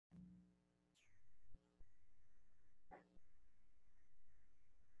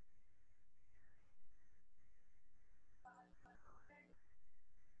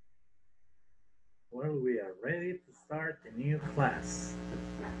start a new class.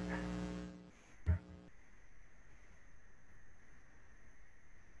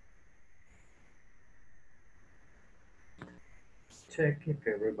 Check if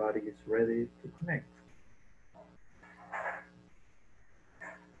everybody is ready to connect.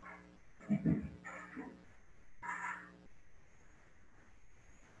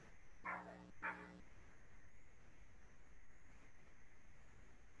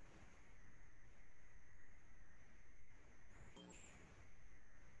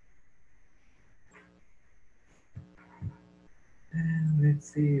 And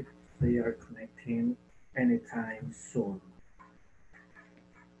let's see if they are connecting anytime soon.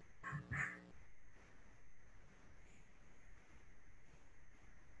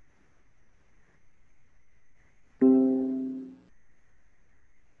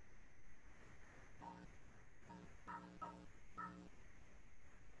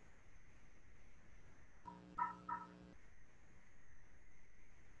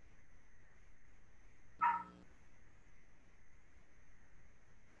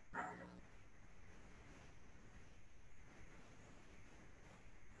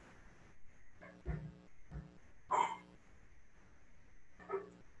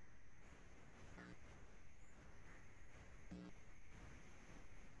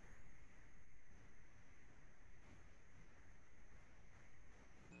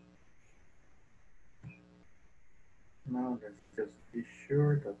 Now let's just be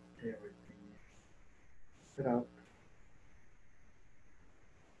sure that everything is set up.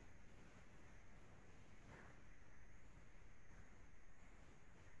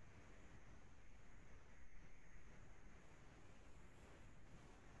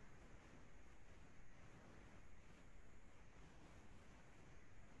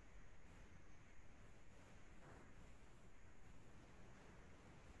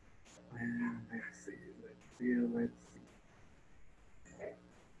 And let's see.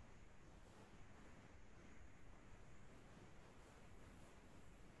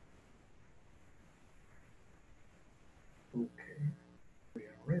 Okay, we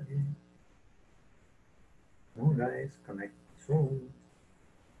are ready. Come on, guys, connect soon.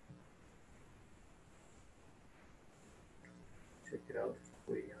 Check it out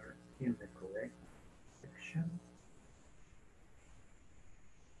if we are in the correct section.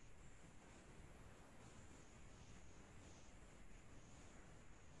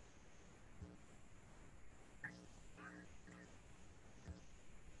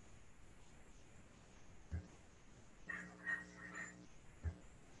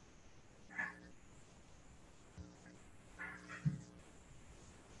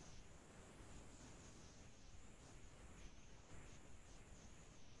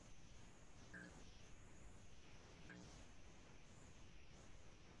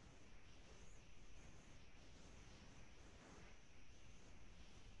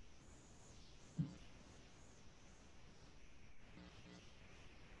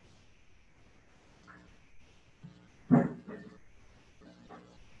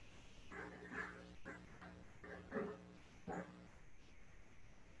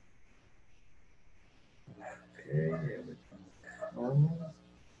 Okay, everything's normal.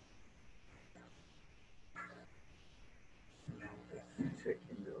 Now let's check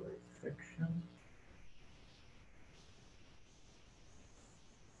in the right section.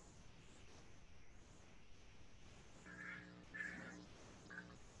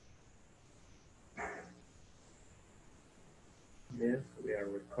 Yes, we are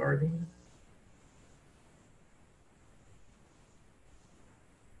recording.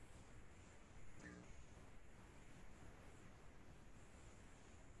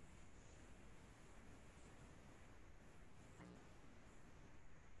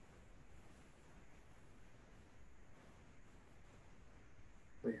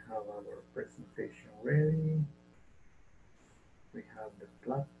 We have our presentation ready. We have the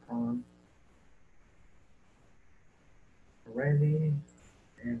platform ready,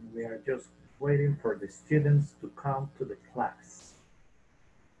 and we are just waiting for the students to come to the class.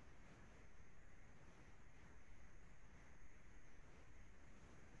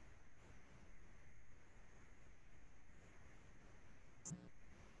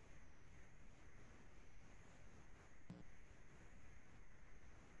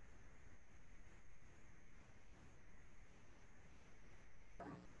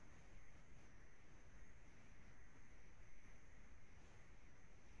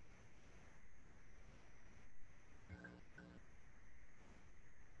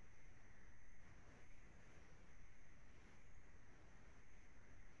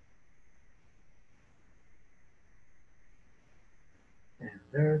 And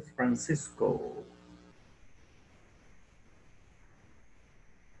there's Francisco.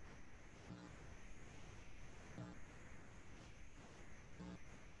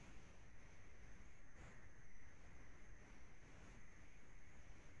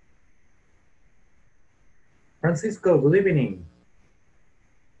 Francisco, good evening.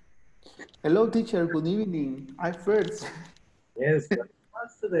 Hello, teacher. Good evening. I first. Yes, what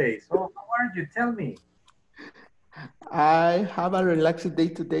was today? So how are you? Tell me. I have a relaxed day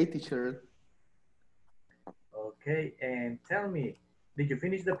today, teacher. Okay, and tell me, did you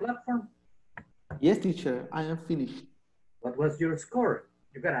finish the platform? Yes, teacher. I am finished. What was your score?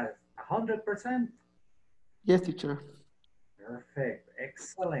 You got a 100%? Yes, teacher. Perfect,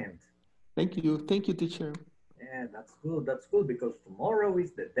 excellent. Thank you. Thank you, teacher. Yeah, that's good. That's good because tomorrow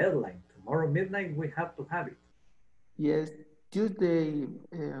is the deadline. Tomorrow midnight we have to have it. Yes, Tuesday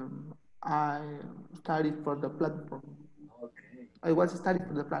I studied for the platform. Okay, I was studying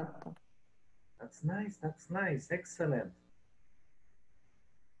for the platform. that's nice. That's nice. Excellent.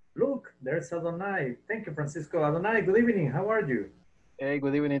 Look, there's Adonai. Thank you, Francisco. Adonai, good evening. How are you? Hey,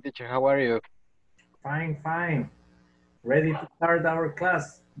 good evening, teacher. How are you? Fine, fine. Ready to start our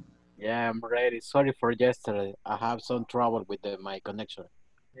class. Yeah, I'm ready. Sorry for yesterday. I have some trouble with my connection.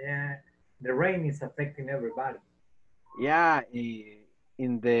 Yeah, the rain is affecting everybody. Yeah,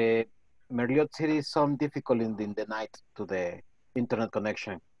 in the Merliot City, some difficult in the night to the internet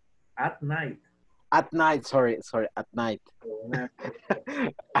connection. At night. At night, sorry, at night. So,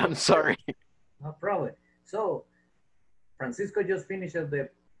 I'm sorry. no problem. So, Francisco just finished the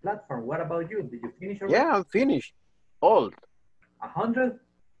platform. What about you? Did you finish already? Yeah, I'm finished. Old. 100?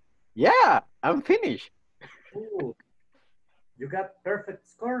 Yeah, I'm finished. Ooh, you got perfect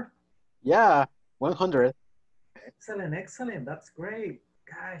score? Yeah, 100. Excellent, excellent. That's great.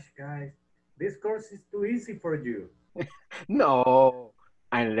 Gosh, guys, this course is too easy for you. No,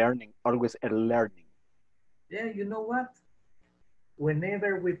 I'm learning, always learning. Yeah, you know what?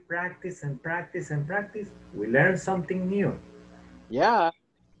 Whenever we practice and practice and practice, we learn something new. Yeah.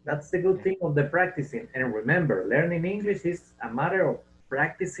 That's the good thing of the practicing. And remember, learning English is a matter of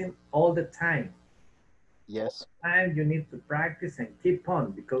practicing all the time. Yes. And you need to practice and keep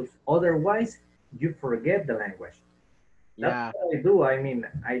on because otherwise you forget the language. That's Yeah, what I do. I mean,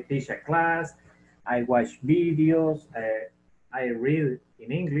 I teach a class, I watch videos, I read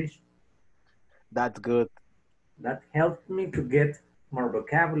in English. that's good. That helps me to get more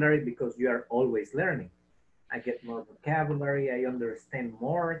vocabulary because you are always learning. I get more vocabulary, I understand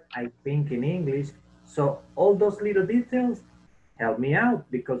more, I think in English. So all those little details help me out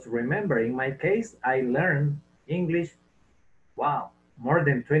because remember, in my case, I learned English, wow, more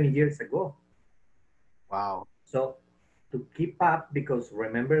than 20 years ago. Wow. So to keep up, because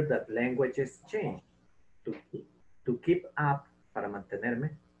remember that languages change. To, to keep up, para mantenerme,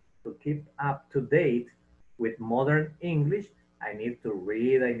 to keep up to date with modern English, I need to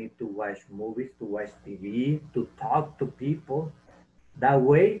read, I need to watch movies, to watch TV, to talk to people. That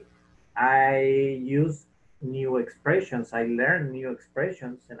way, I use new expressions, I learn new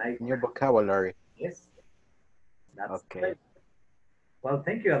expressions, and I New vocabulary. yes, that's Okay. great. Well,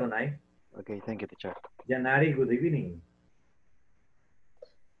 thank you, Adonai. Okay, thank you, teacher. Janari, good evening.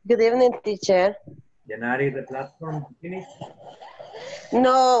 Good evening, teacher. Janari, the platform finished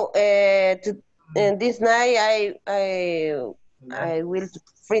No, this night tonight. I will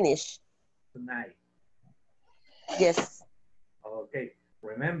finish. Tonight. Yes. Okay.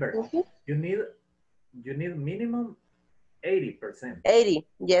 Remember, Mhm. you need minimum 80%. 80.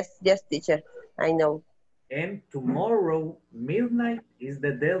 Yes, yes, teacher. I know. And tomorrow midnight is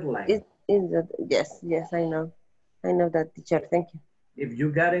the deadline. It is that. Yes, yes, I know. I know that, teacher. Thank you. If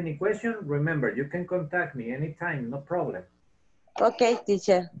you got any question, remember you can contact me anytime, no problem. Okay,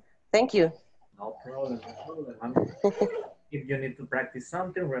 teacher. Thank you. No problem, no problem. If you need to practice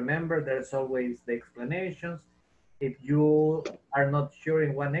something, remember there's always the explanations. If you are not sure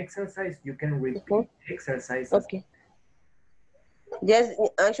in one exercise, you can Mhm. repeat exercises. Okay. Yes,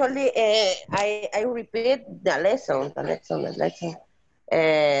 actually, I repeat the lesson.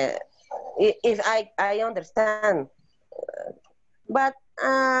 If I understand, but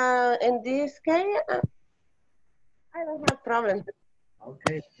in this case, I don't have problem.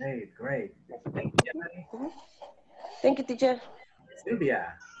 Okay, great, great. Thank you, Janari. Mhm. Thank you, teacher.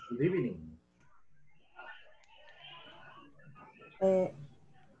 Sylvia, good evening. Uh,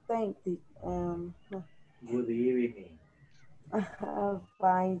 thank you. Good evening.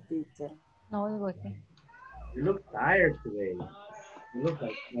 Fine, teacher. No oigo aquí. You look tired today. You look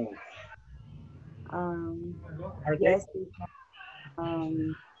like no. Um, Are they? yes, teacher.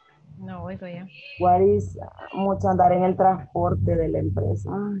 Um, No oigo ya. what is mucho andar en el transporte de la empresa?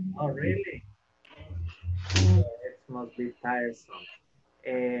 Oh, really? Mm, It must be tiresome.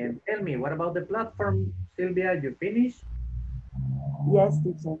 And tell me, what about the platform, Sylvia? You finished yes,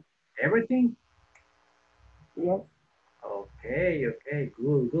 teacher. everything? Yes. Okay, okay,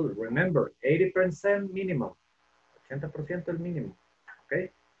 good, good. Remember, 80% minimum. 80% el mínimo.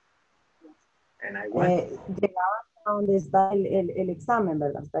 Okay. And I want. Llegaba a donde está el examen,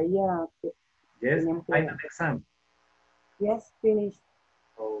 ¿verdad? Hasta ahí era que Yes, teníamos que- final exam. Yes, finished.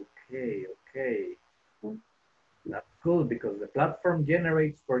 Okay, okay. That's good because the platform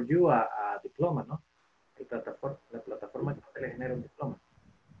generates for you a diploma, ¿no? La plataforma que le genera un diploma.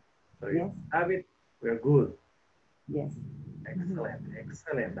 So Yes. you have it, we're good. Yes. Excellent,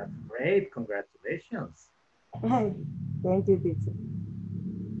 excellent. That's great. Congratulations. Thank you, teacher.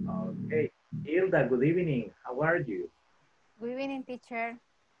 Okay. Hilda, good evening. How are you? Good evening, teacher.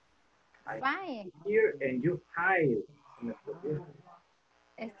 I Fine. here and you hide.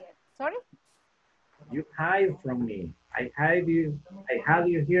 Sorry? You hide from me. I hide you. I had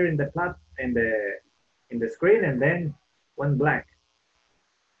you here in the in the screen and then went black.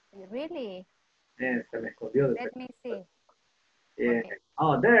 Really? Se me escondió. Let me see. Yeah. Okay.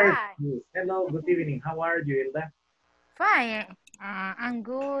 Oh, there. Hi. It is. Hello. Good evening. How are you, Hilda? Fine. I'm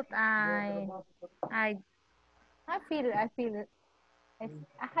good. I feel,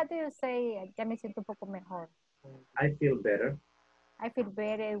 how do you say, ya me siento un poco mejor. I feel better. I feel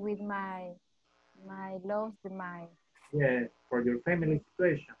better with my loss, Yeah, for your family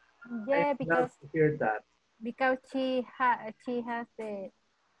situation. yeah, I'm glad to hear that. because she has the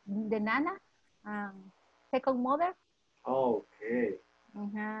nana, second mother. Okay.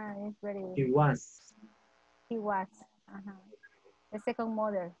 It's very, He was. he was, the second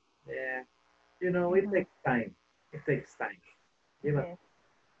mother. Yeah. You know, it takes time. It takes time. Yeah, Yes.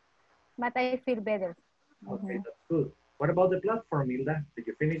 But I feel better. okay, that's good. What about the platform, Hilda? Did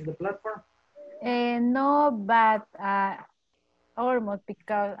you finish the platform? No, but almost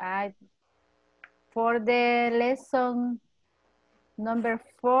because for the lesson number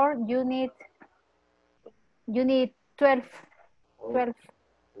 4, unit 12. Oh, 12.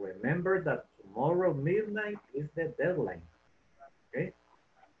 remember that tomorrow midnight is the deadline. Okay?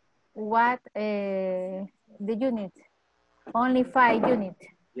 What the unit? Only 5 units.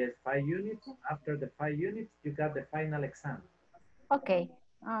 Yes, 5 units. After the 5 units, you got the final exam. Okay.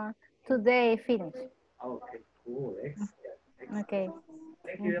 Today finish. Okay, cool. Excellent. Excellent. Okay.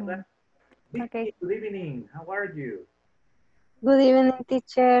 Thank you, Hilda. Okay. Vicky, good evening. How are you? Good evening,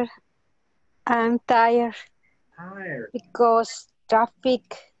 teacher. I'm tired Tired. because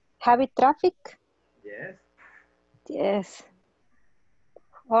heavy traffic. Yes. Yes,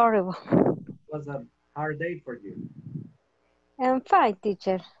 horrible. It was a hard day for you. I'm fine,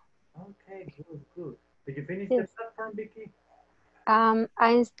 teacher. Okay, good, good. Did you finish Yes. the platform, Vicky?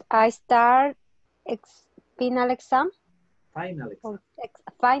 I start final exam. Final exam.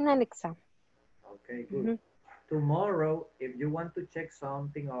 Final exam. Okay, good. Tomorrow, if you want to check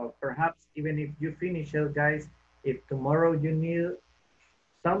something, or perhaps even if you finish it, guys, if tomorrow you need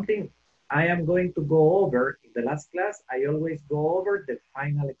something, I am going to go over, in the last class, I always go over the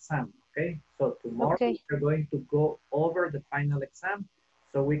final exam, okay? So tomorrow, we're going to go over the final exam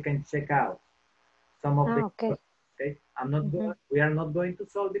so we can check out some of the, okay. Okay? We are not going to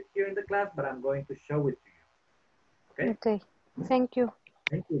solve it here in the class, but I'm going to show it to you, okay? Okay, thank you.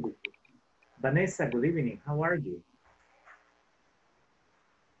 Thank you, Vicky. Vanessa, good evening. How are you?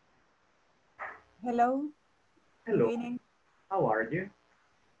 Hello. Hello. Good evening. How are you?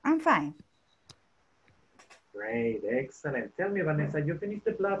 I'm fine. Great, excellent. Tell me, Vanessa, you finished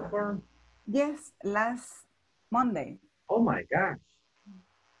the platform? Yes, last Monday. Oh my gosh.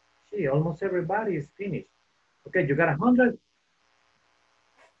 See, almost everybody is finished. Okay, you got 100?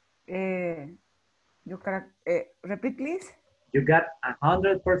 You can repeat, please. You got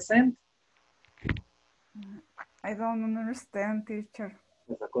 100%? I don't understand, teacher.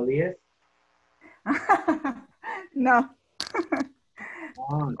 ¿Me sacó 10? No.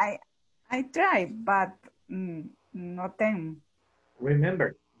 Oh. I tried, but no 10.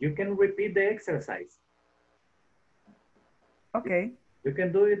 Remember, you can repeat the exercise. Okay. You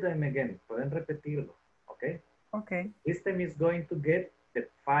can do it again. Pueden repetirlo. Okay? Okay. System is going to get the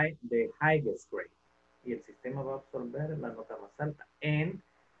highest grade. Y el sistema va a absorber la nota más alta. And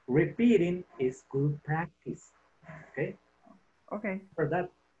repeating is good practice. Okay? Okay. For that,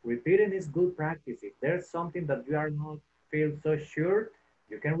 repeating is good practice. If there's something that you are not feel so sure,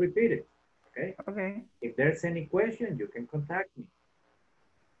 you can repeat it. Okay? Okay. If there's any question, you can contact me.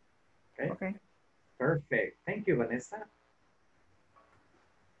 Okay? Okay. Perfect. Thank you, Vanessa.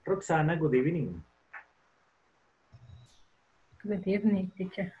 Roxana, good evening. Good evening,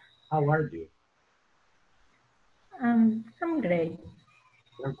 teacher. How are you? I'm great.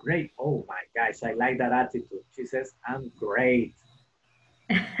 You're great. Oh my gosh, I like that attitude. She says, I'm great.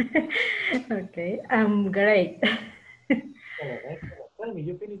 Okay, I'm great. Tell me,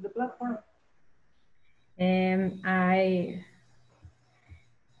 you finished the platform? I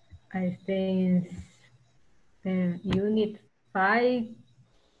stay in unit 5,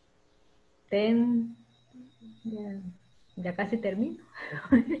 10. Ya casi termino.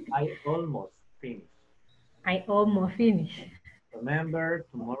 I almost finished. I almost finished. Remember,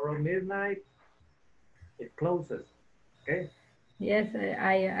 tomorrow midnight, it closes, okay? Yes,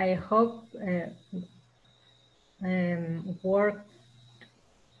 I hope work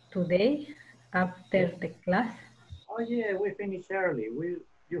today after the class. Oh yeah, we finish early.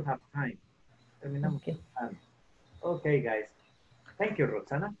 You have time. Terminamos Okay. temprano. Okay, guys. Thank you,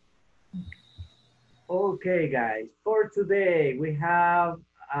 Roxana. Okay, guys. For today, we have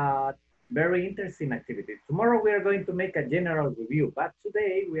a very interesting activity. Tomorrow, we are going to make a general review, but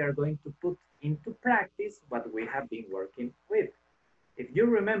today, we are going to put into practice what we have been working with. If you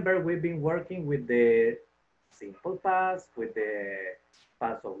remember, we've been working with the simple past, with the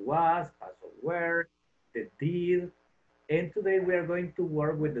past of was, past of were, the did, and today we are going to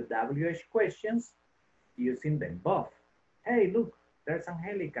work with the WH questions using them both. Hey, look, there's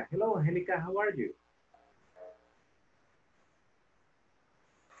Angelica. Hello, Angelica, how are you?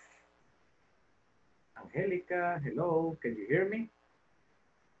 Angelica, hello, can you hear me?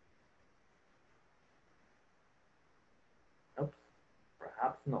 Oops,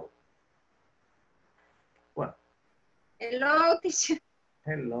 perhaps no. Well. Hello, teacher.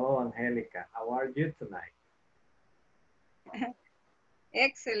 Hello, Angelica, how are you tonight?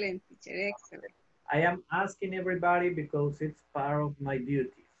 Excellent, teacher, excellent. I am asking everybody because it's part of my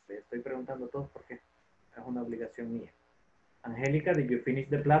duties. Le estoy preguntando a todos porque es una obligación mía. Angelica, did you finish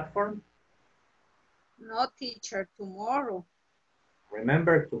the platform? No, teacher, tomorrow.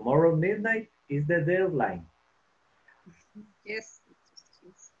 Remember, tomorrow midnight is the deadline. Yes.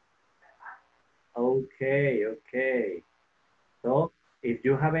 Okay, okay. So, if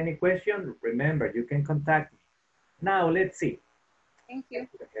you have any question, remember, you can contact me. Now, let's see. Thank you.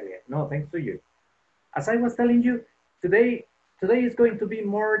 No, thanks to you. As I was telling you, today is going to be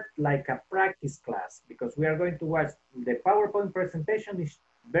more like a practice class because we are going to watch the PowerPoint presentation is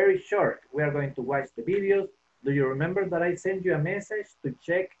very short. We are going to watch the videos. Do you remember that I sent you a message to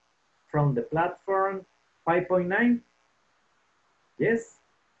check from the platform 5.9? Yes?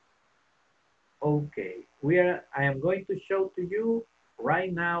 Okay. I am going to show to you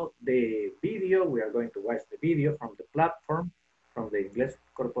right now the video. We are going to watch the video from the platform, from the Ingles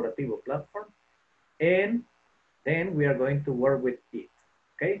Corporativo platform. And then we are going to work with it,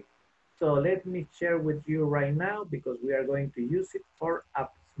 okay? So let me share with you right now because we are going to use it for a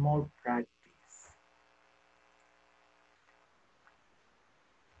small practice.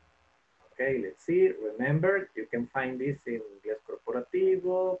 Okay, let's see. Remember, you can find this in Inglés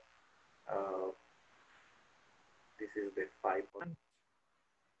Corporativo. This is the 5.1.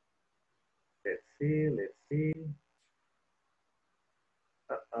 Let's see. Let me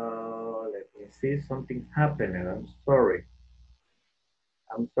see, something happened. I'm sorry,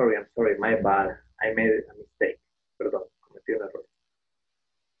 my bad. I made a mistake. Perdón, cometí un error.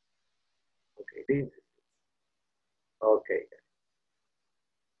 Okay, this is it. Okay.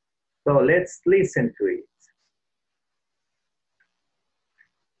 So let's listen to it.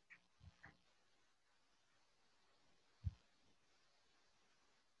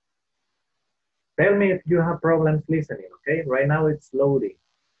 Tell me if you have problems listening, okay? Right now it's loading.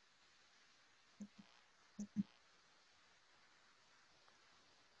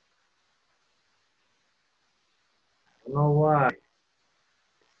 I don't know why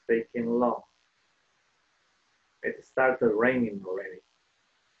it's taking long. It started raining already.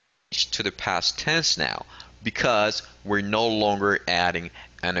 To the past tense now because we're no longer adding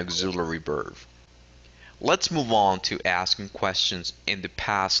an auxiliary verb. Let's move on to asking questions in the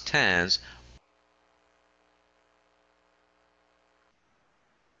past tense.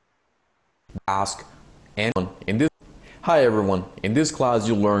 Ask and in this. Hi everyone. In this class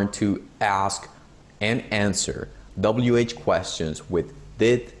you'll learn to ask and answer WH questions with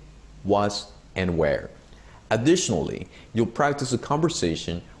did, was, and where. Additionally, you'll practice a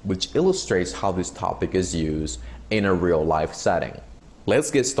conversation which illustrates how this topic is used in a real-life setting.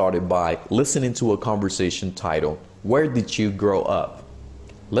 Let's get started by listening to a conversation titled, Where Did You Grow Up?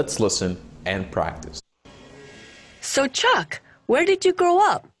 Let's listen and practice. So Chuck, where did you grow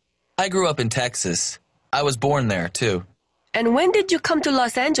up? I grew up in Texas. I was born there, too. And when did you come to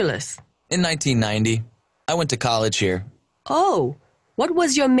Los Angeles? In 1990. I went to college here. Oh, what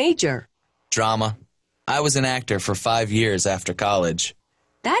was your major? Drama. I was an actor for 5 years after college.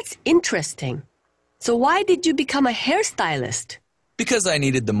 That's interesting. So why did you become a hairstylist? Because I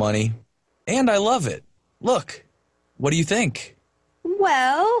needed the money. And I love it. Look, what do you think?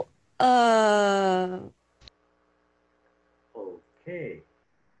 Well, Okay.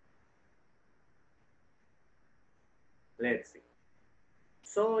 Let's see.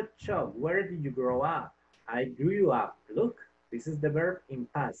 So, Chuck, where did you grow up? I grew up. Look, this is the verb in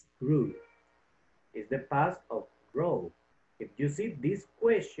past, grew. It's the past of grow. If you see this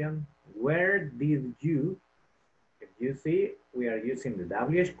question, where did you? If you see, we are using the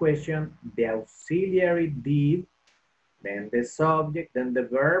WH question, the auxiliary did, then the subject, then the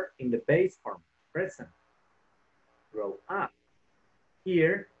verb in the base form, present. Grow up.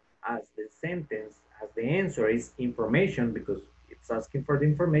 Here, as the sentence, as the answer is information, because it's asking for the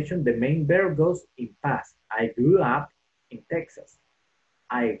information, the main verb goes in past. I grew up in Texas.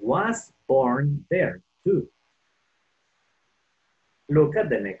 I was born there too. Look at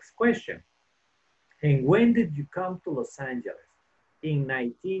the next question. And when did you come to Los Angeles? In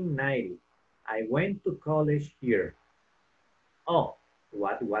 1990. I went to college here. Oh,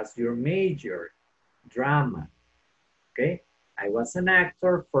 what was your major? Drama. Okay. I was an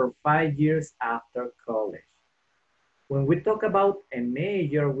actor for 5 years after college. When we talk about a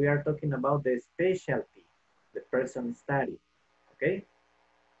major, we are talking about the specialty the person studied. Okay.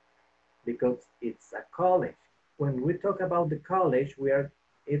 Because it's a college. When we talk about the college,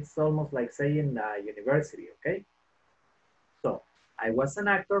 it's almost like saying university, okay? So, I was an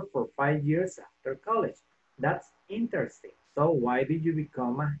actor for 5 years after college. That's interesting. So, why did you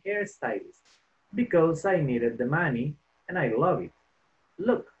become a hairstylist? Because I needed the money and I love it.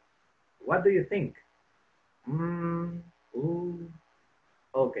 Look, what do you think?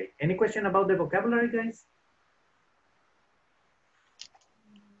 Okay, any question about the vocabulary, guys?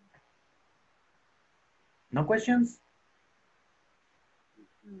 No questions?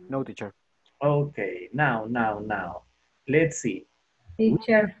 No, teacher. Okay, now. Let's see.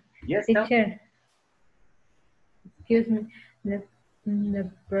 Teacher. Yes, teacher. Excuse me. The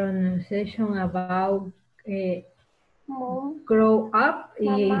pronunciation about grow up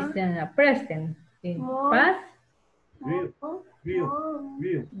is in a present. In past. Grew.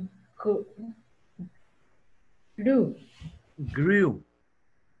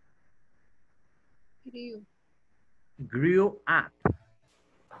 Grew up.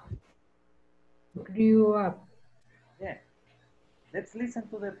 Grew up. Yeah. Let's listen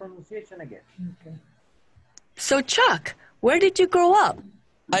to the pronunciation again. Okay. So, Chuck, where did you grow up?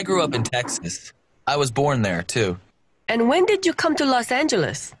 I grew up in Texas. I was born there, too. And when did you come to Los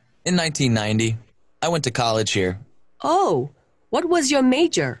Angeles? In 1990. I went to college here. Oh, what was your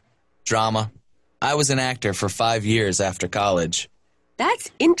major? Drama. I was an actor for 5 years after college.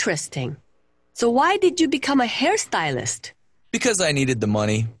 That's interesting. So why did you become a hairstylist? Because I needed the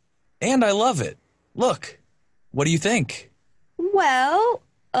money. And I love it. Look, what do you think? Well,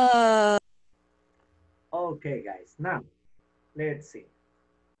 Okay, guys, now, let's see.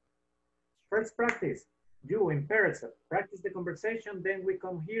 First practice, you in pairs, practice the conversation, then we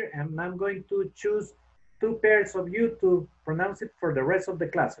come here and I'm going to choose 2 pairs of you to pronounce it for the rest of the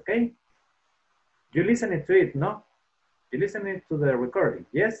class, okay? You listening to it, no? You listening to the recording,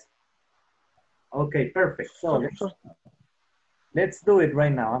 yes? Okay, perfect. So let's do it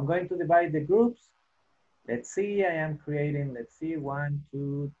right now. I'm going to divide the groups. Let's see, I am creating, let's see, 1,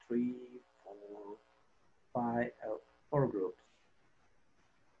 2, 3, 4, 5, 4 groups.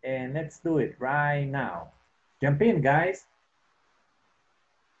 And let's do it right now. Jump in, guys.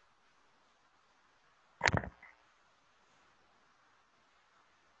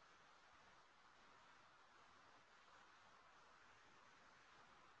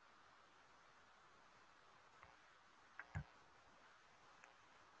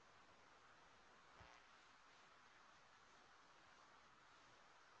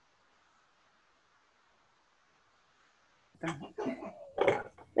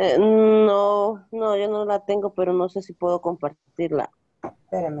 No, yo no la tengo, pero no sé si puedo compartirla.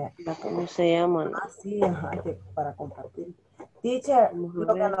 Espérame. ¿Cómo se llama? Ah, sí, ajá, para compartir. Teacher,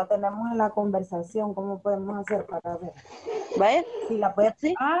 lo que no tenemos en la conversación, ¿cómo podemos hacer para ver? ¿Vaya? Si la puede...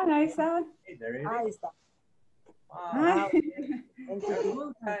 Sí. Ah, ahí está. Ahí está. Ah, You're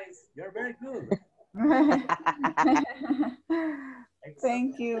good, guys. You're very good.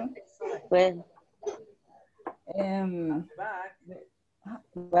 Thank you. Bueno.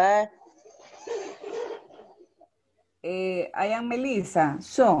 Bye. I am Melissa.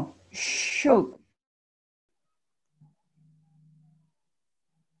 So, shoot.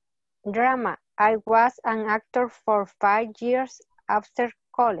 Drama. I was an actor for 5 years after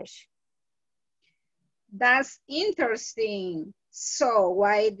college. That's interesting. So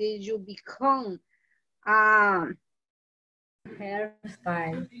why did you become a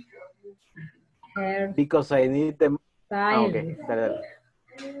hairstyle? Because I need them. Stylist.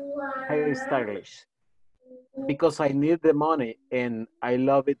 Okay. Hairstylist. Because I need the money and I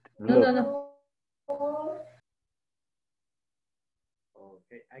love it. Look. No.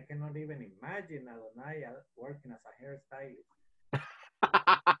 Okay, I cannot even imagine Adonai working as a hairstylist.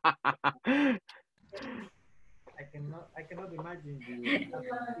 I cannot imagine you as a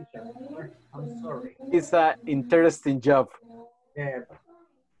position. I'm sorry. It's an interesting job. Yeah,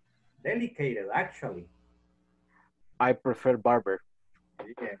 delicate actually. I prefer barber.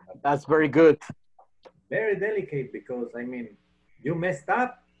 Yeah, That's very good. very delicate because I mean, you messed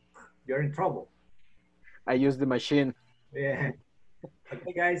up, you're in trouble. I use the machine. Yeah.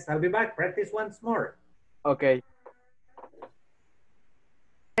 Okay, guys, I'll be back. Practice once more. Okay.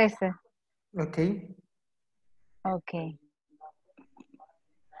 Okay. Okay.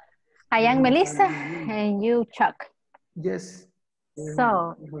 I am Melissa and you Chuck. Yes.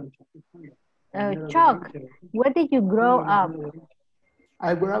 So, Chuck, where did you grow up?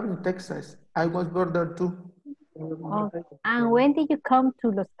 I grew up in Texas. I was born there too. And when did you come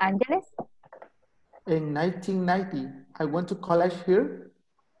to Los Angeles? In 1990, I went to college here.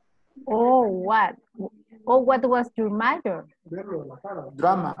 Oh, what? Oh, what was your major?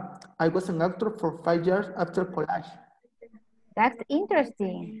 Drama. I was an actor for 5 years after college. That's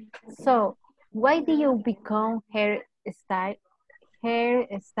interesting. So, why did you become hairstylist?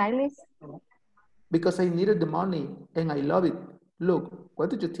 Because I needed the money and I love it. Look, what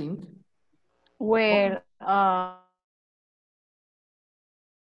did you think? Well,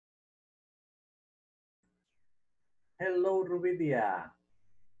 Hello, Rubidia.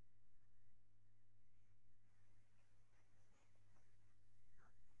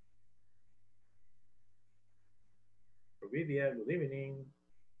 Rubidia, good evening.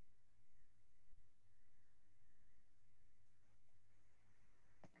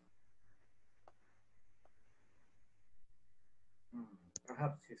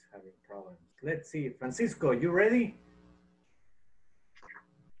 Perhaps he's having problems. Let's see. Francisco, you ready?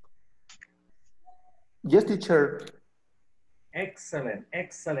 Yes, teacher. Excellent,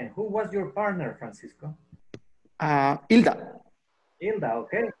 excellent. Who was your partner, Francisco? Hilda. Hilda,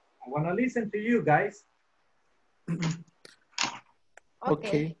 okay. I want to listen to you guys.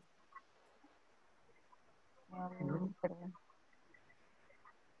 Okay.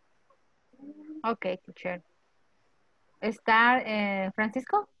 Okay, teacher. Start,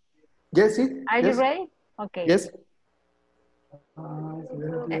 Francisco? Yes, Are you ready? Okay. Yes.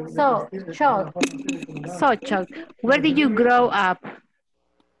 Chuck, where did you grow up?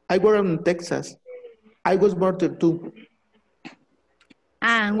 I grew up in Texas. I was born there too.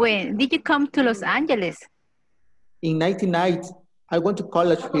 And when did you come to Los Angeles? In 1990, I went to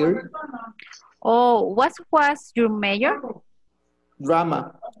college here. Oh, what was your major?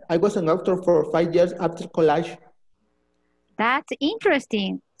 Drama. I was an actor for 5 years after college. That's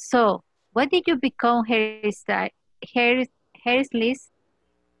interesting. So, why did you become hairstylist?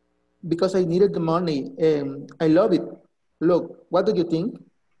 Because I needed the money. I love it. Look, what do you think?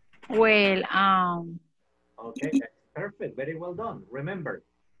 Well, Okay, perfect. Very well done. Remember,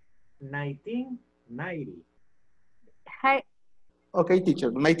 1990. Hi, Okay,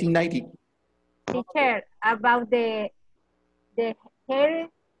 teacher, 1990. teacher, about the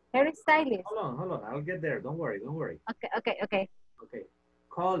hairstylist. Hold on. I'll get there. Don't worry. Okay. Okay.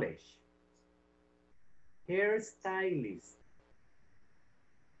 College. Hairstylist.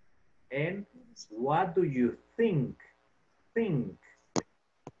 And what do you think? Think.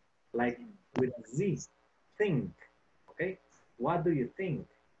 Like with Z. Think. Okay. What do you think?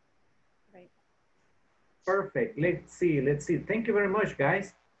 Right. Perfect. Let's see. Thank you very much,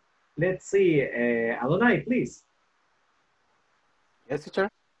 guys. Let's see. Adonai, please. Yes, teacher.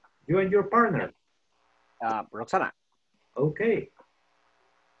 You and your partner. Roxana. Okay.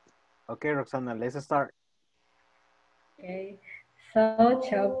 Okay, Roxana, let's start. Okay. So,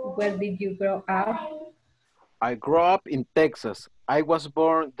 Chuck, where did you grow up? I grew up in Texas. I was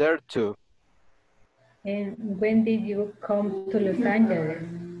born there too. And when did you come to Los Angeles?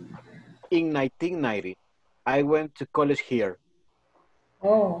 In 1990, I went to college here.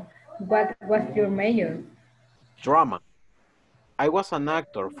 Oh, what was your major? Drama. I was an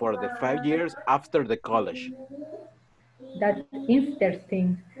actor for the 5 years after the college. That's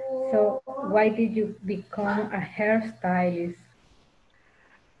interesting. So, why did you become a hairstylist?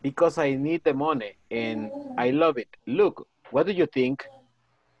 Because I need the money and I love it. Look, what do you think?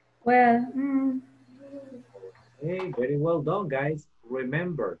 Well, Hey, very well done, guys.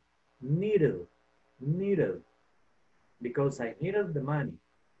 Remember, needed. Because I needed the money.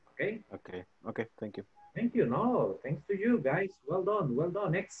 Okay? Okay, thank you. Thank you. No, thanks to you, guys. Well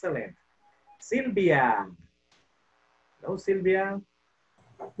done. Excellent. Sylvia. Hello, Sylvia.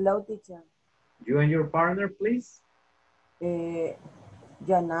 Hello, teacher. You and your partner, please.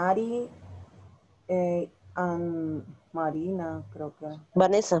 Janari and Marina, creo que.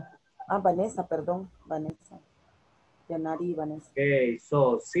 Vanessa. Ah, Vanessa, perdón. Vanessa. Janari y Vanessa. Okay,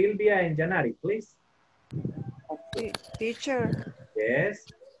 so Sylvia and Janari, please. Teacher. Yes.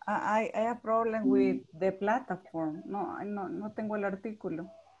 I have problem with the platform. No tengo el artículo.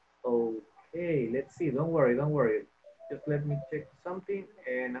 Okay, let's see. Don't worry, don't worry. Just let me check something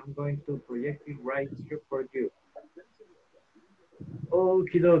and I'm going to project it right here for you.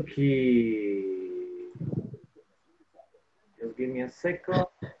 Okie dokie. Just give me a second.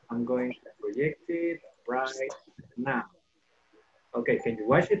 I'm going to project it right now. Okay, can you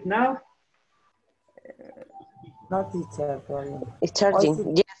watch it now? No, teacher. It's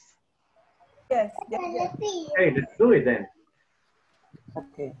charging. Yes. Okay, let's do it then.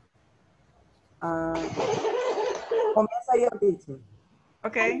 Okay. Comienza yo, teacher.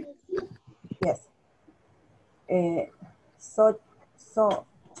 Okay. Yes. So,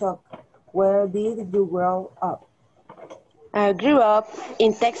 Chuck, where did you grow up? I grew up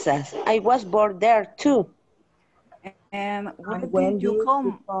in Texas. I was born there too. And when did you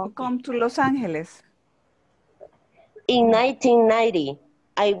come to Los Angeles? In 1990,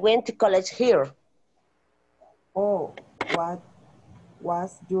 I went to college here. Oh, what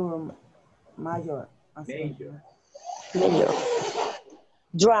was your major? Major.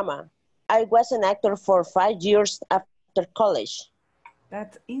 Drama. I was an actor for 5 years after college.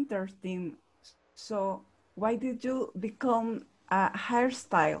 That's interesting. So why did you become a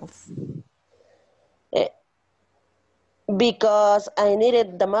hairstylist? Because I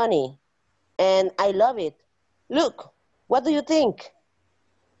needed the money and I love it. Look, what do you think?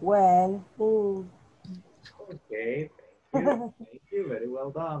 Well, Okay, thank you. Thank you. Very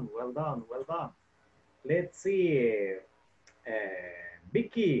well done. Well done. Well done. Let's see.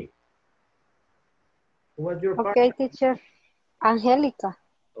 Vicky. Who was your partner? Okay, teacher. Angelica.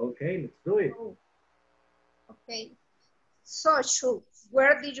 Okay, let's do it. Okay. So, Shu,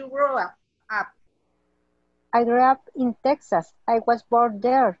 where did you grow up? I grew up in Texas. I was born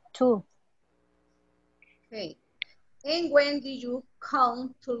there too. Okay. And when did you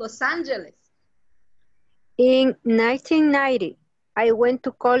come to Los Angeles? In 1990, I went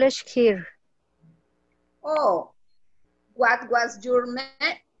to college here. Oh, what was your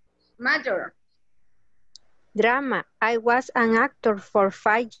major? Drama. I was an actor for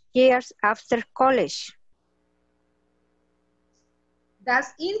 5 years after college.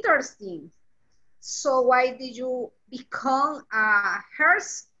 That's interesting. So why did you become a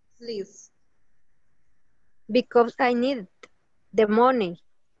hairstylist? Because I needed the money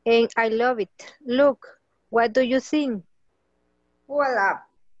and I love it. Look, what do you think? Voila.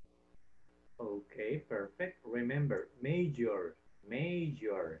 Okay, perfect. Remember, major.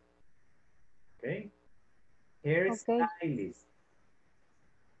 Okay. Hairstylist.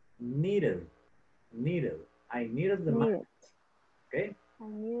 Needle. I needed the money. Okay.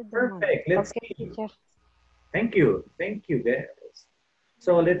 Perfect. Let's see. Thank you, guys.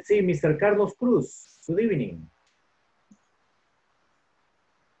 So let's see, Mr. Carlos Cruz. Good evening.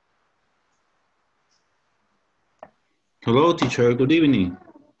 Hello, teacher. Good evening.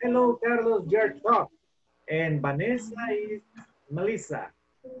 Hello, Carlos. You're top. And Vanessa is Melissa.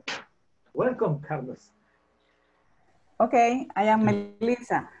 Welcome, Carlos. Okay, I am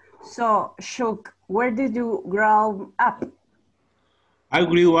Melissa. So, Shuk, where did you grow up? I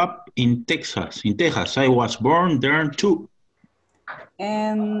grew up in Texas. I was born there too.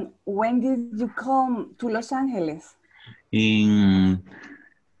 And when did you come to Los Angeles? In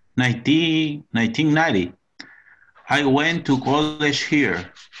 1990. I went to college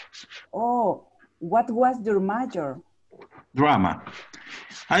here. Oh, what was your major? Drama.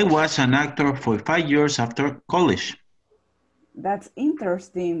 I was an actor for 5 years after college. That's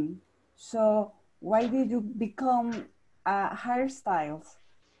interesting. So why did you become a hairstylist?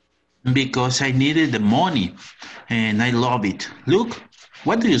 Because I needed the money and I love it. Look,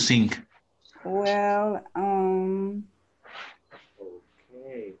 what do you think? Well,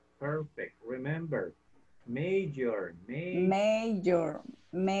 Okay, perfect. Remember, major.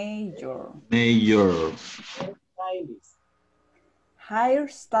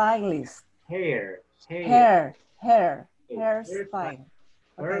 Hairstylist. Hairstyle.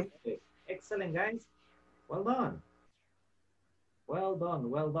 Perfect. Okay. Excellent, guys. Well done.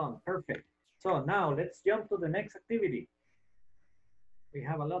 Well done. Perfect. So now let's jump to the next activity. We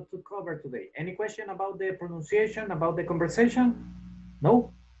have a lot to cover today. Any question about the pronunciation, about the conversation?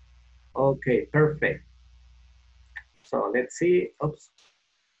 No? Okay, perfect. So let's see. Oops.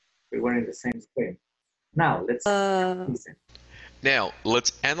 We were in the same screen. Now let's listen. Now,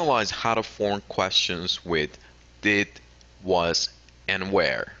 let's analyze how to form questions with did, was, and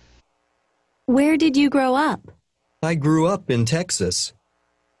where. Where did you grow up? I grew up in Texas.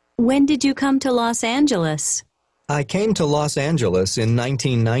 When did you come to Los Angeles? I came to Los Angeles in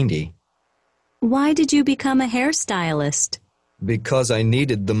 1990 Why did you become a hairstylist? because I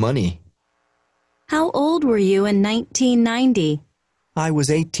needed the money. How old were you in 1990? I was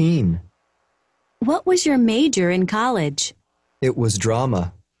 18. What was your major in college? It was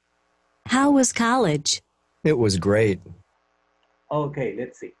drama. How was college? It was great. Okay,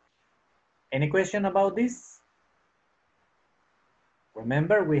 let's see. Any question about this?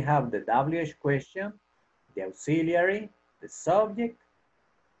 Remember, we have the WH question, the auxiliary, the subject,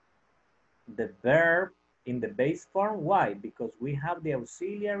 the verb in the base form. Why? Because we have the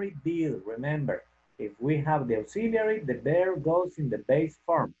auxiliary did. Remember, if we have the auxiliary, the verb goes in the base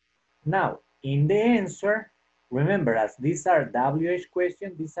form. Now, in the answer, remember, as these are WH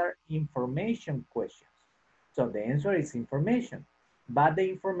questions, these are information questions. So the answer is information, but the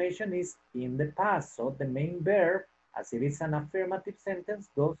information is in the past. So the main verb, as it is an affirmative sentence,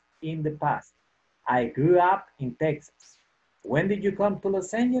 goes in the past. I grew up in Texas. When did you come to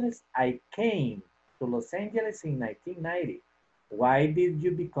Los Angeles? I came to Los Angeles in 1990. Why did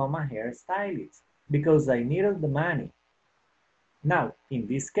you become a hairstylist? Because I needed the money. Now, in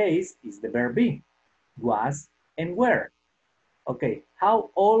this case, is the verb be, was, and were. Okay, how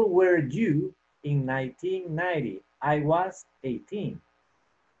old were you in 1990? I was 18.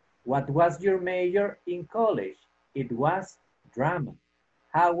 What was your major in college? It was drama.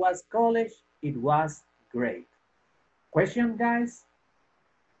 How was college? It was great. Question, guys?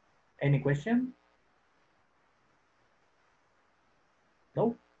 Any question?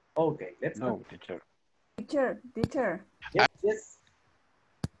 No? Okay, let's go. No, teacher. Teacher. Yes.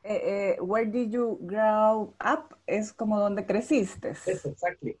 Where did you grow up? Es como donde creciste. Yes,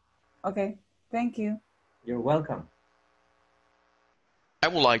 exactly. Okay, thank you. You're welcome. I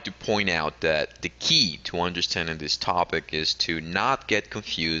would like to point out that the key to understanding this topic is to not get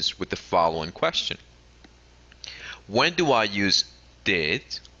confused with the following question. When do I use did?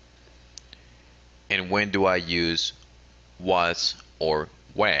 And when do I use was or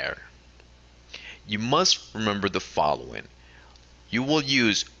where? You must remember the following. You will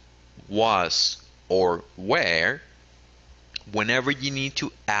use was or where whenever you need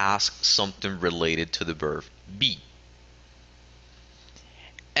to ask something related to the verb be.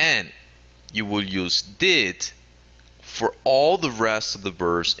 And you will use did for all the rest of the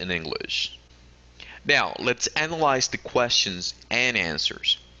verbs in English. Now, let's analyze the questions and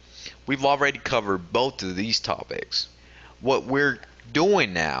answers. We've already covered both of these topics. What we're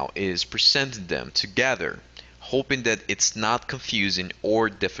doing now is presenting them together, hoping that it's not confusing or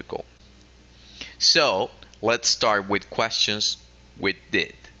difficult. So, let's start with questions with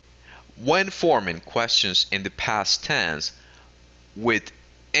did. When forming questions in the past tense with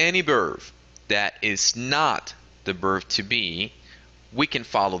any verb that is not the verb to be, we can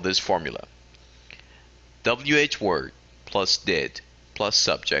follow this formula. WH word plus did plus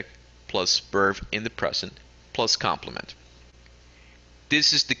subject plus verb in the present plus complement.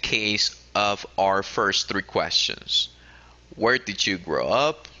 This is the case of our first three questions. Where did you grow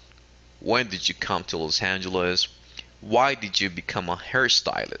up? When did you come to Los Angeles? Why did you become a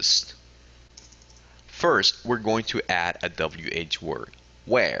hairstylist? First, we're going to add a WH word,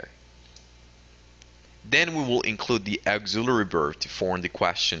 where. Then we will include the auxiliary verb to form the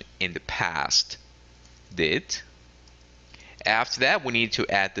question in the past, did. After that, we need to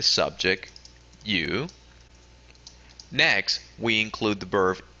add the subject, you. Next, we include the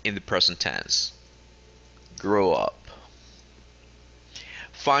verb in the present tense, grow up.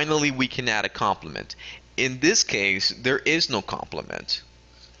 Finally, we can add a complement. In this case, there is no complement.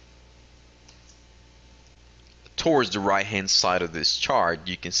 Towards the right hand side of this chart,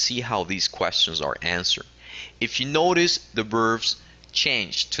 you can see how these questions are answered. If you notice, the verbs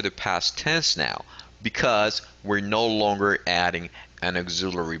change to the past tense now because we're no longer adding an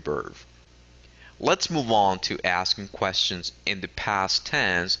auxiliary verb. Let's move on to asking questions in the past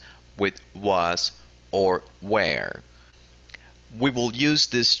tense with was or where. We will use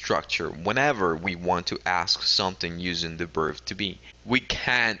this structure whenever we want to ask something using the verb to be. We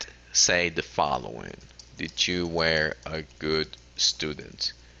can't say the following. Did you were a good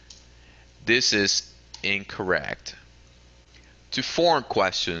student? This is incorrect. To form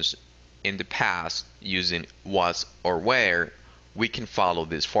questions in the past using was or where, we can follow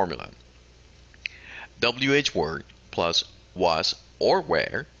this formula. WH word plus was or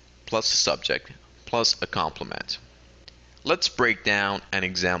where plus the subject plus a complement. Let's break down an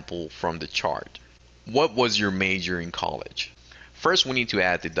example from the chart. What was your major in college? First, we need to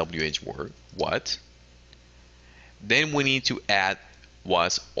add the WH word, what. Then we need to add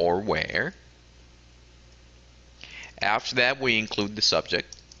was or where. After that, we include the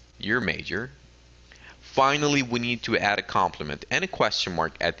subject, your major. Finally, we need to add a complement and a question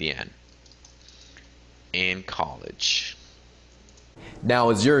mark at the end. In college.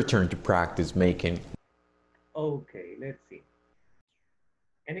 Now it's your turn to practice making. Okay, let's see.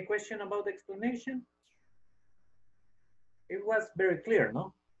 Any question about the explanation? It was very clear,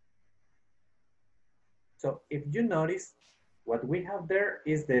 no? So if you notice, what we have there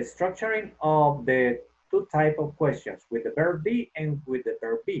is the structuring of the two type of questions with the verb be and with the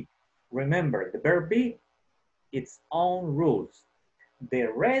verb be. Remember, the verb be, its own rules. The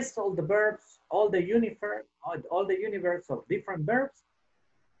rest of the verbs, all the universe of different verbs,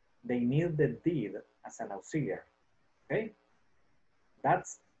 they need the did as an auxiliary, okay?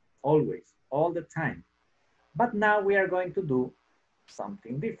 That's always, all the time. But now we are going to do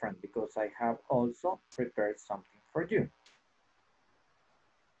something different because I have also prepared something for you.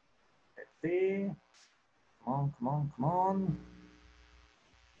 Let's see. Come on, come on, come on.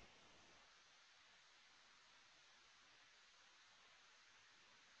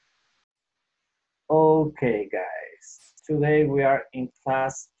 Okay, guys. Today we are in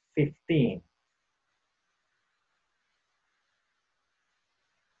class 15.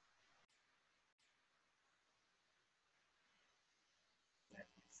 Let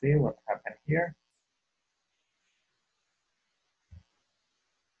me see what happened here.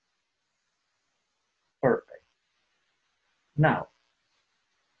 Perfect. Now,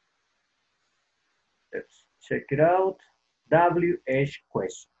 let's check it out. WH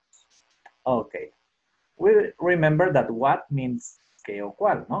questions. Okay. We remember that what means que o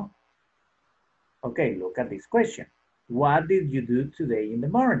cual, no? Okay, look at this question. What did you do today in the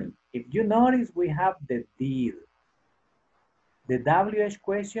morning? If you notice, we have the did. The WH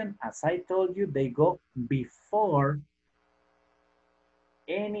question, as I told you, they go before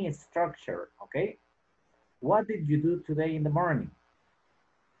any structure, okay? What did you do today in the morning?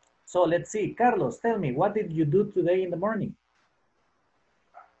 So let's see, Carlos, tell me, what did you do today in the morning?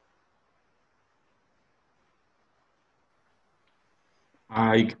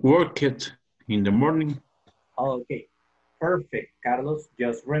 I worked in the morning. Okay, perfect, Carlos.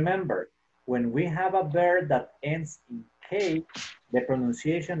 Just remember, when we have a verb that ends in K, the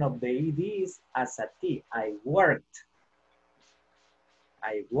pronunciation of the ED is as a T. I worked.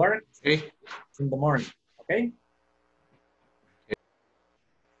 I worked in the morning, okay?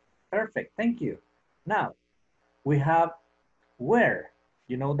 Perfect, thank you. Now, we have where.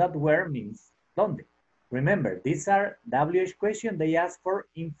 You know that where means donde. Remember, these are WH questions. They ask for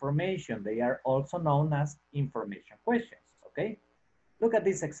information. They are also known as information questions, okay? Look at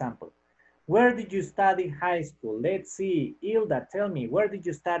this example. Where did you study high school? Let's see, Hilda, tell me, where did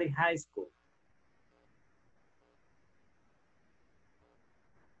you study high school?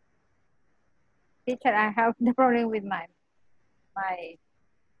 Teacher, I have the problem with my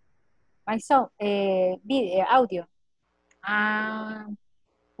song, video, audio.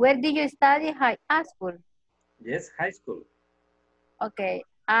 Where did you study high school? Yes, high school. Okay,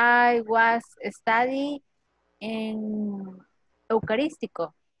 I was studying in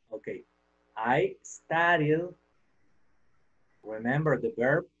Eucarístico. Okay, I studied, remember the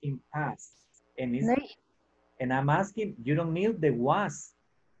verb in past. And I'm asking, you don't need the was.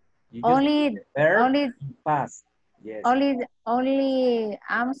 You just Only need the verb only in past. Yes. only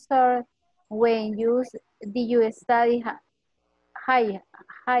answer when did you study high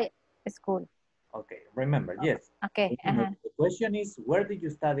school? Okay, remember, yes. Okay. Remember, the question is, where did you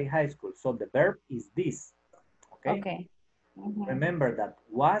study high school? So the verb is this, okay? Okay. Remember that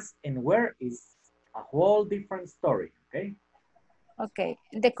was and where is a whole different story, okay? Okay,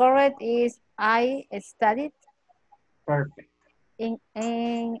 the correct is I studied Perfect. in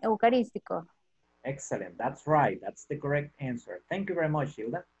Eucarístico. Excellent, that's right. That's the correct answer. Thank you very much,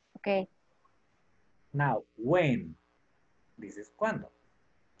 Hilda. Okay. Now, when? This is cuando.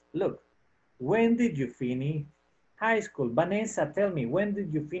 Look, when did you finish high school? Vanessa, tell me, when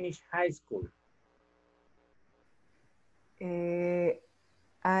did you finish high school?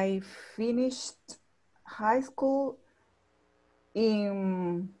 I finished high school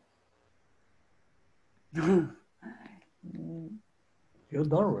in... You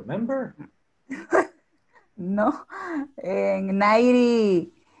don't remember? No, in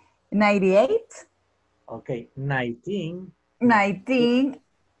 98. Okay,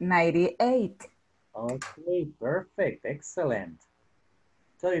 1998. Okay, perfect, excellent.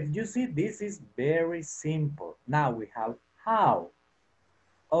 So if you see, this is very simple. Now we have how.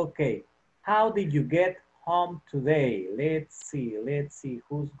 Okay, how did you get home today? Let's see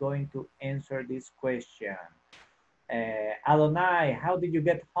who's going to answer this question. Adonai, how did you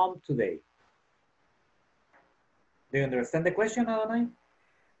get home today? Do you understand the question, Adonai?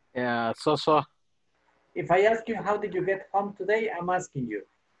 Yeah, so. If I ask you, how did you get home today? I'm asking you,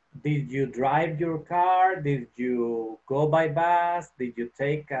 did you drive your car? Did you go by bus? Did you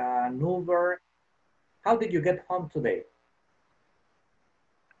take an Uber? How did you get home today?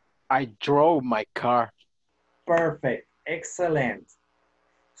 I drove my car. Perfect, excellent.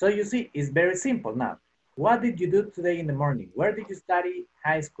 So you see, it's very simple now. What did you do today in the morning? Where did you study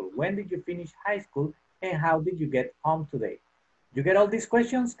high school? When did you finish high school? And how did you get home today? You get all these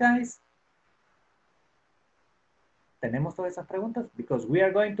questions, guys? Tenemos todas esas preguntas? Because we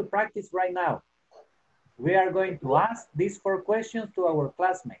are going to practice right now. We are going to ask these 4 questions to our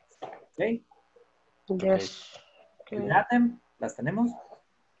classmates. Okay? Yes. You got them? ¿Las tenemos?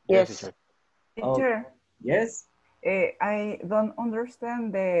 Yes. Teacher. Yes? I don't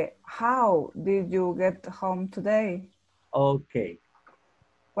understand how did you get home today? Okay.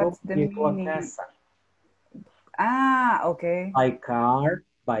 What's the meaning? Okay. By car,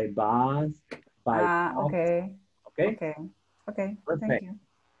 by bus, by okay. Okay? Okay. Perfect. Thank you.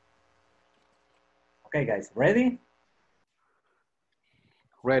 Okay, guys, ready?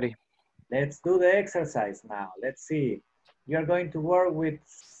 Ready. Let's do the exercise now. Let's see. You're going to work with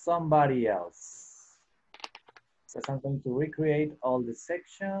somebody else. So I'm going to recreate all the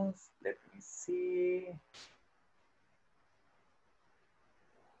sections. Let me see.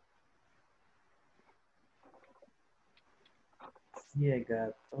 See, I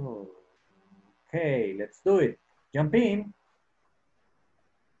got, okay, let's do it. Jump in.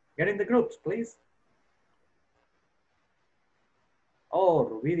 Get in the groups, please. Oh,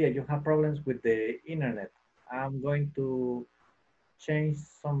 Rubidia, you have problems with the internet. I'm going to change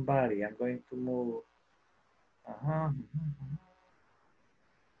somebody. I'm going to move.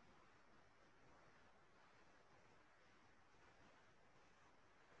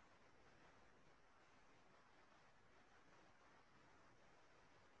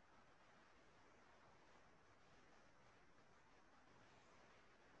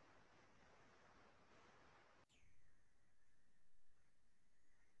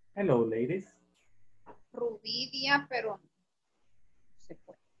 Hello, ladies. Rubidia, pero se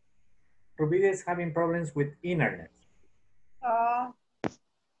fue. Rubidia is having problems with internet.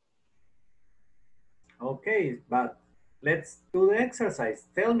 Okay, but let's do the exercise.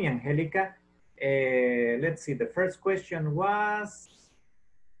 Tell me, Angelica. Let's see, the first question was,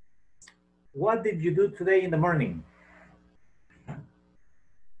 what did you do today in the morning?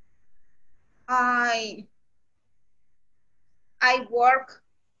 I work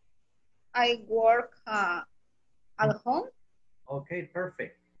at home. Okay,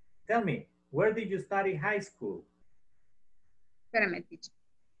 perfect. Tell me, where did you study high school? Espérame, teacher.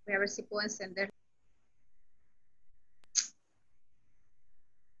 Voy a ver si puedo encender.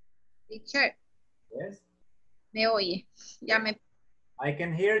 Teacher. Yes. ¿Me oye? Ya me... I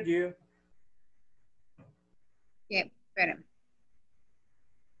can hear you. Okay, espérame.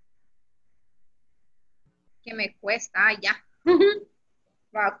 Que me cuesta, ya.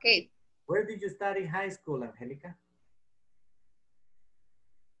 Okay. Where did you study high school, Angelica?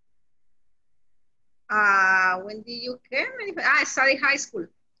 When did you come? I study high school.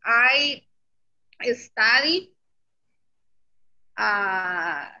 I study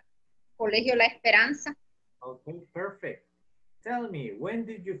Colegio La Esperanza. Okay, perfect. Tell me, when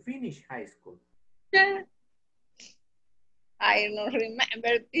did you finish high school? I don't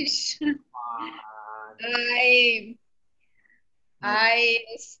remember this. I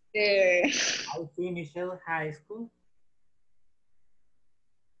finished high school.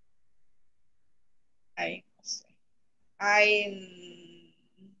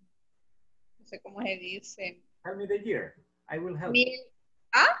 No sé cómo se dice. Tell me the year. I will help.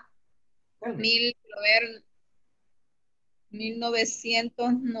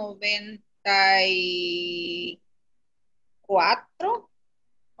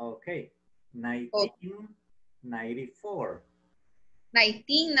 Okay, 1994.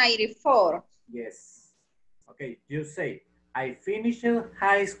 1994. Yes. Okay, you say, I finished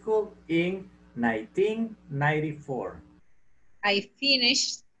high school in 1994. I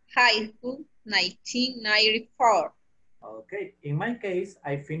finished high school 1994. Okay, in my case,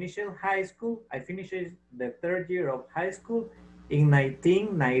 I finished high school. I finished the 3rd year of high school in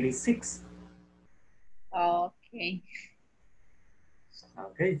 1996. Okay.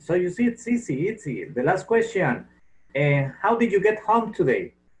 Okay, so you see, it's easy. The last question. How did you get home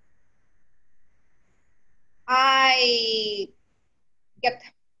today? I get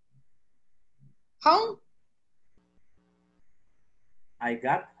home I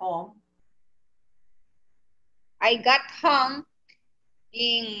got home. I got home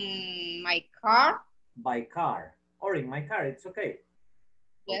in my car. By car. Or in my car, it's okay.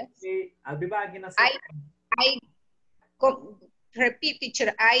 Yes. Okay, I'll be back in a second. Repeat,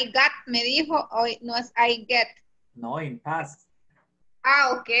 teacher. I got, me dijo, o no es I get. No, in past.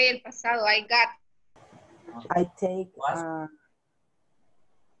 Ah, ok, el pasado, I got. I take,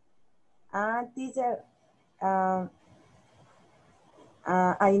 teacher,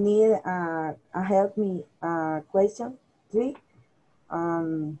 I need help me question 3.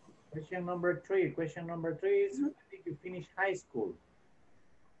 Question number 3. Question number 3 is, when did you finish high school?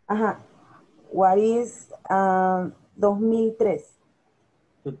 What is 2003?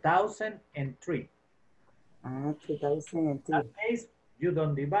 2003. 2003. In that case, you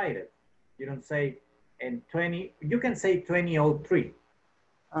don't divide it. You don't say in 20, you can say 2003.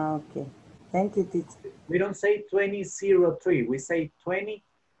 Okay. Thank you, teacher. We don't say 2003. We say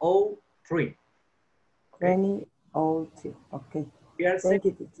 2003. 2003. Okay. We are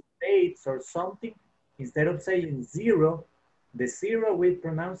saying dates or something. Instead of saying 0, the 0 we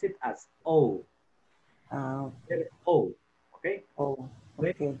pronounce it as O. Okay. O. Okay? O.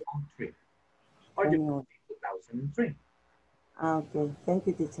 Okay. 2003. Or you say 2003. Okay. Thank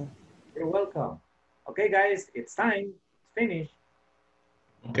you, teacher. You're welcome. Okay, guys, it's time. It's finished.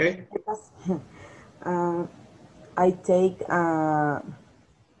 Okay. I take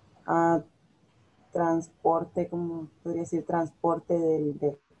transporte, como podría decir, transporte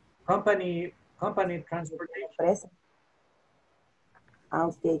del company transportation. Empresa.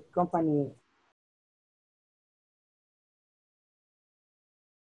 Okay, company.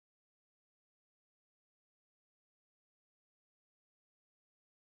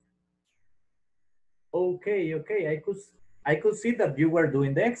 Okay, okay. I could see that you were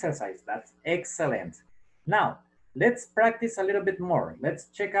doing the exercise. That's excellent. Now, let's practice a little bit more. Let's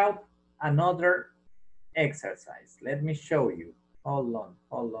check out another exercise. Let me show you. Hold on.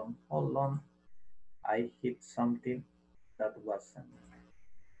 I hit something that wasn't.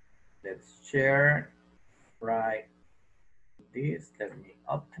 Let's share right this. Let me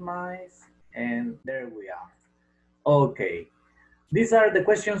optimize. And there we are. Okay. These are the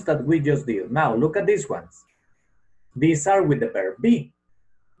questions that we just did. Now, look at these ones. These are with the verb be.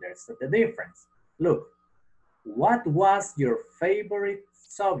 There's the difference. Look, what was your favorite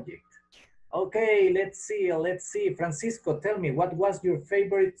subject? Okay, let's see. Francisco, tell me, what was your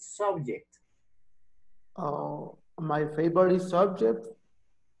favorite subject? My favorite subject,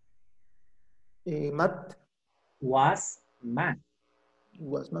 math. Was math.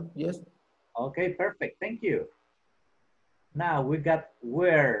 Was math, yes. Okay, perfect, thank you. Now we got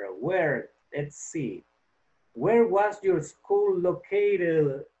where, let's see. Where was your school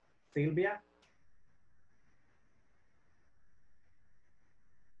located, Silvia?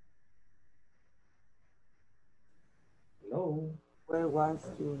 Hello. Where was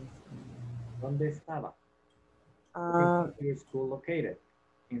your ¿Dónde estaba? Where was your school located?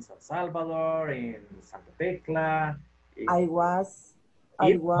 In San Salvador, in Santa Tecla?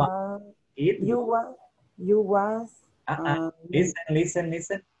 Listen.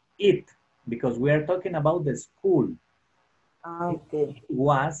 It, because we are talking about the school. Okay. It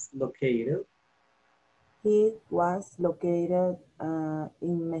was located. It was located in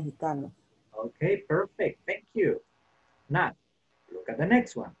Mexicano. Okay, perfect. Thank you. Now, look at the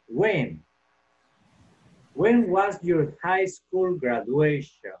next one. When? When was your high school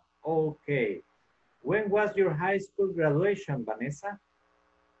graduation? Okay. When was your high school graduation, Vanessa?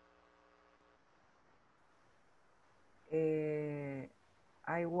 It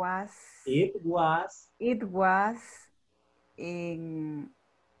was in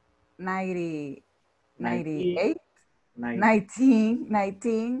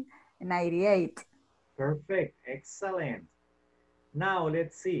 1998. Perfect, excellent. Now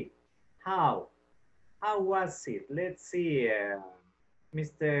let's see. How was it? Let's see,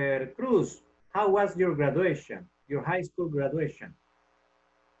 Mr. Cruz, how was your graduation, your high school graduation?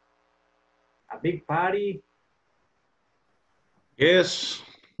 A big party? Yes,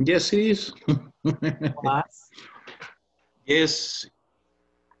 it is. Yes,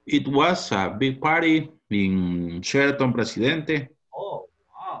 it was a big party in Sheraton Presidente. Oh,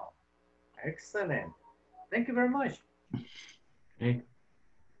 wow. Excellent. Thank you very much. Okay.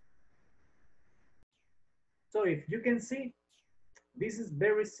 So if you can see, this is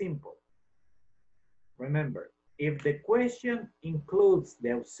very simple. Remember, if the question includes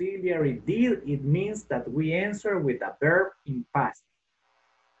the auxiliary did, it means that we answer with a verb in past.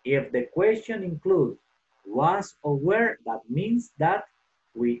 If the question includes was or were, that means that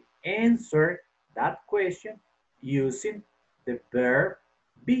we answer that question using the the verb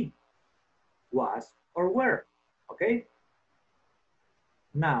be, was or were, okay?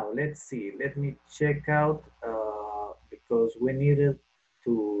 Now, let's see. Let me check out because we needed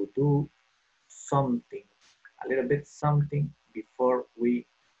to do something, a little bit something before we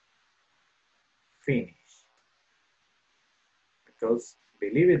finish. Because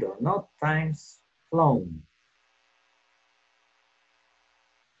believe it or not, time's flown.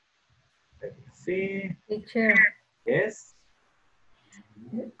 Let me see. Teacher, Yes.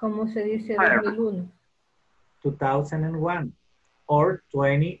 ¿cómo se dice 2001? 2001 or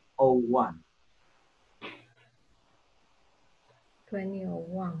 2001.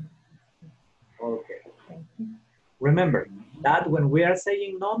 2001. Okay. Thank you. Remember that when we are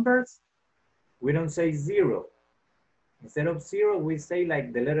saying numbers, we don't say 0. Instead of 0, we say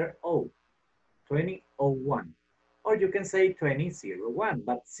like the letter O, 2001. Or you can say 2001,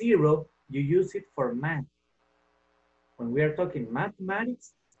 but 0, you use it for math. When we are talking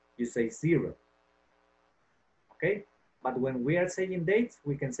mathematics, you say 0. Okay? But when we are saying dates,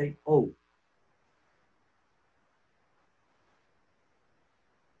 we can say O.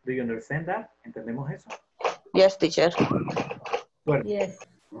 Do you understand that? ¿Entendemos eso? Yes, teacher. Bueno, Yes.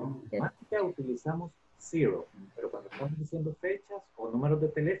 matemática utilizamos 0, pero cuando estamos diciendo fechas o números de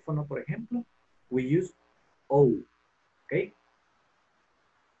teléfono, por ejemplo, we use O. Okay?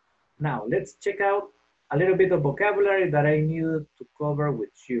 Now, let's check out a little bit of vocabulary that I needed to cover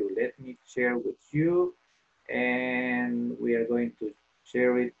with you. Let me share with you, and we are going to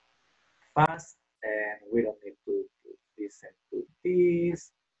share it fast, and we don't need to listen to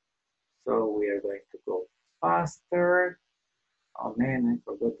this. So we are going to go faster. Oh man, I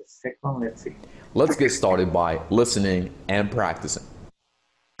forgot the second. Let's see. Let's get started by listening and practicing.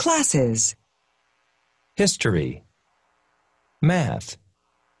 Classes. History. Math.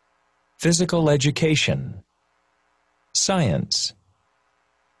 Physical education. Science.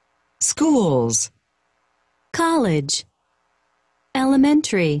 Schools. College.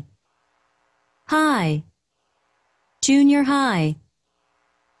 Elementary. High. Junior high.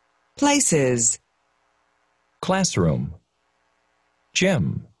 Places. Classroom.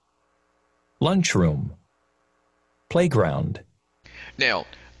 Gym. Lunchroom. Playground. Now,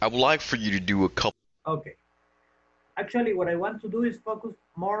 I would like for you to do a couple. Okay. Actually, what I want to do is focus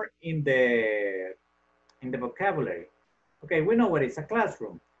more in the vocabulary. Okay, we know what is a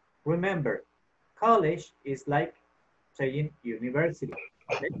classroom. Remember, college is like saying university.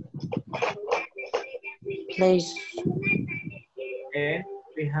 Okay? Place. And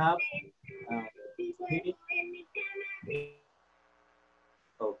we have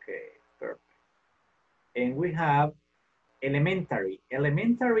okay, perfect. And we have elementary.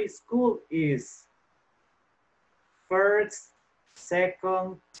 Elementary school is first,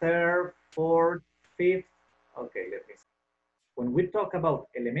 second, third, fourth, fifth. Okay, let me see. When we talk about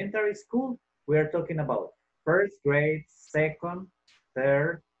elementary school, we are talking about first grade, second,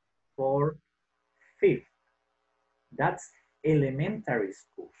 third, fourth, fifth. That's elementary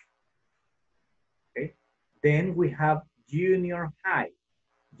school. Okay. Then we have junior high.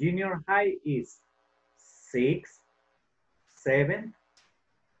 Junior high is 6, 7,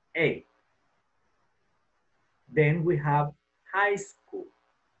 8. Then we have high school.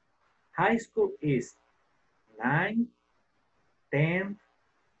 High school is 9, 10,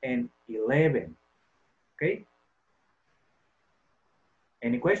 and 11. Okay?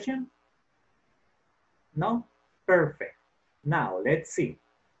 Any question? No? Perfect. Now, let's see.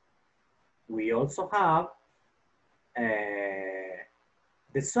 We also have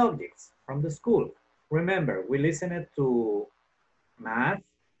the subjects from the school. Remember, we listened to math,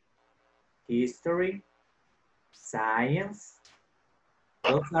 history, science.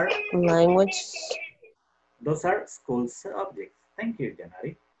 Those are language. Those are school subjects. Thank you,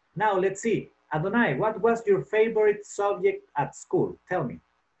 Janari. Now let's see. Adonai, what was your favorite subject at school? Tell me.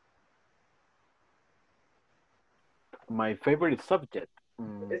 My favorite subject,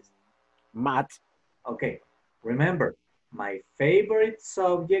 math. Okay, remember, my favorite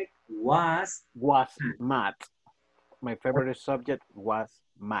subject was math. My favorite subject was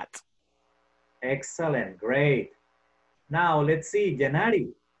math. Excellent, great. Now let's see,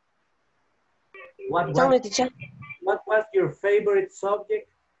 Janari. What was your favorite subject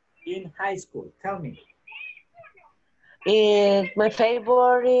in high school? Tell me. My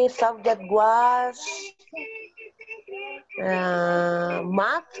favorite subject was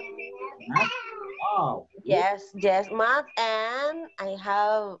math. Oh. Yes, math, and I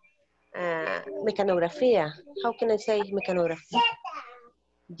have mecanografía. How can I say mecanografía?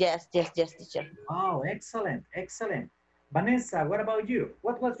 Yes, teacher. Oh, excellent, excellent. Vanessa, what about you?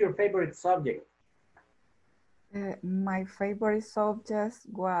 What was your favorite subject? My favorite subject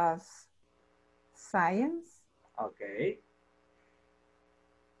was science. Okay.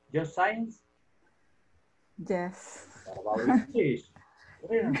 Just science? Yes. What about English?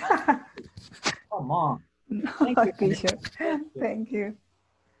 Come on. No, Thank you. teacher. Thank you.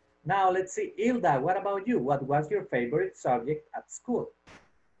 Now let's see, Hilda, what about you? What was your favorite subject at school?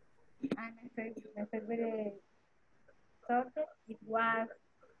 My favorite subject, it was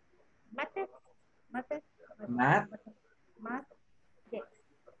math. Math? Math, yes.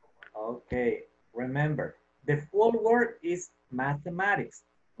 Okay, remember, the full word is mathematics,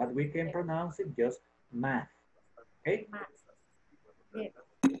 but we can pronounce it just math. Okay? Math, yes.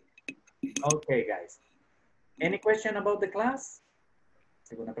 Okay, guys. Any question about the class?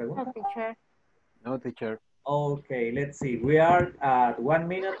 ¿Alguna pregunta? No, teacher. No, teacher. Okay, let's see. We are at 1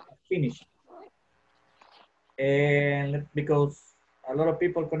 minute to finish. And because a lot of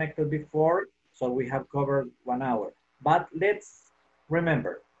people connected before, so we have covered 1 hour. But let's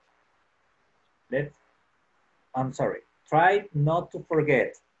remember, try not to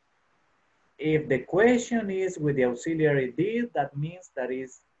forget. If the question is with the auxiliary did, that means that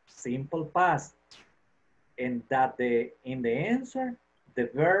is simple past. And that in the answer, the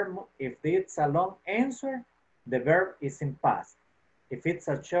verb, if it's a long answer, the verb is in past. If it's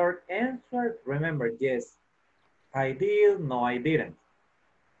a short answer, remember, yes, I did, no, I didn't.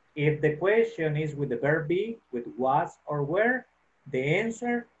 If the question is with the verb be, with was or were, the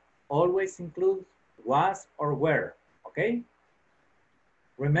answer always includes was or were, okay?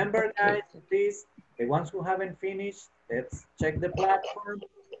 Remember, guys, please, the ones who haven't finished, let's check the platform.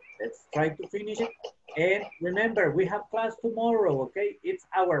 Let's try to finish it. And remember, we have class tomorrow, okay? It's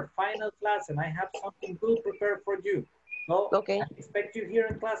our final class, and I have something good prepared for you. So I expect you here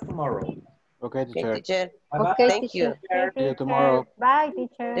in class tomorrow. Okay, teacher. Okay, teacher. Bye-bye. Okay, thank you. See you tomorrow. Bye,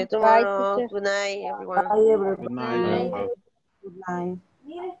 teacher. See you tomorrow. Good night, everyone. Bye, everybody. Good night. Good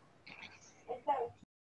night.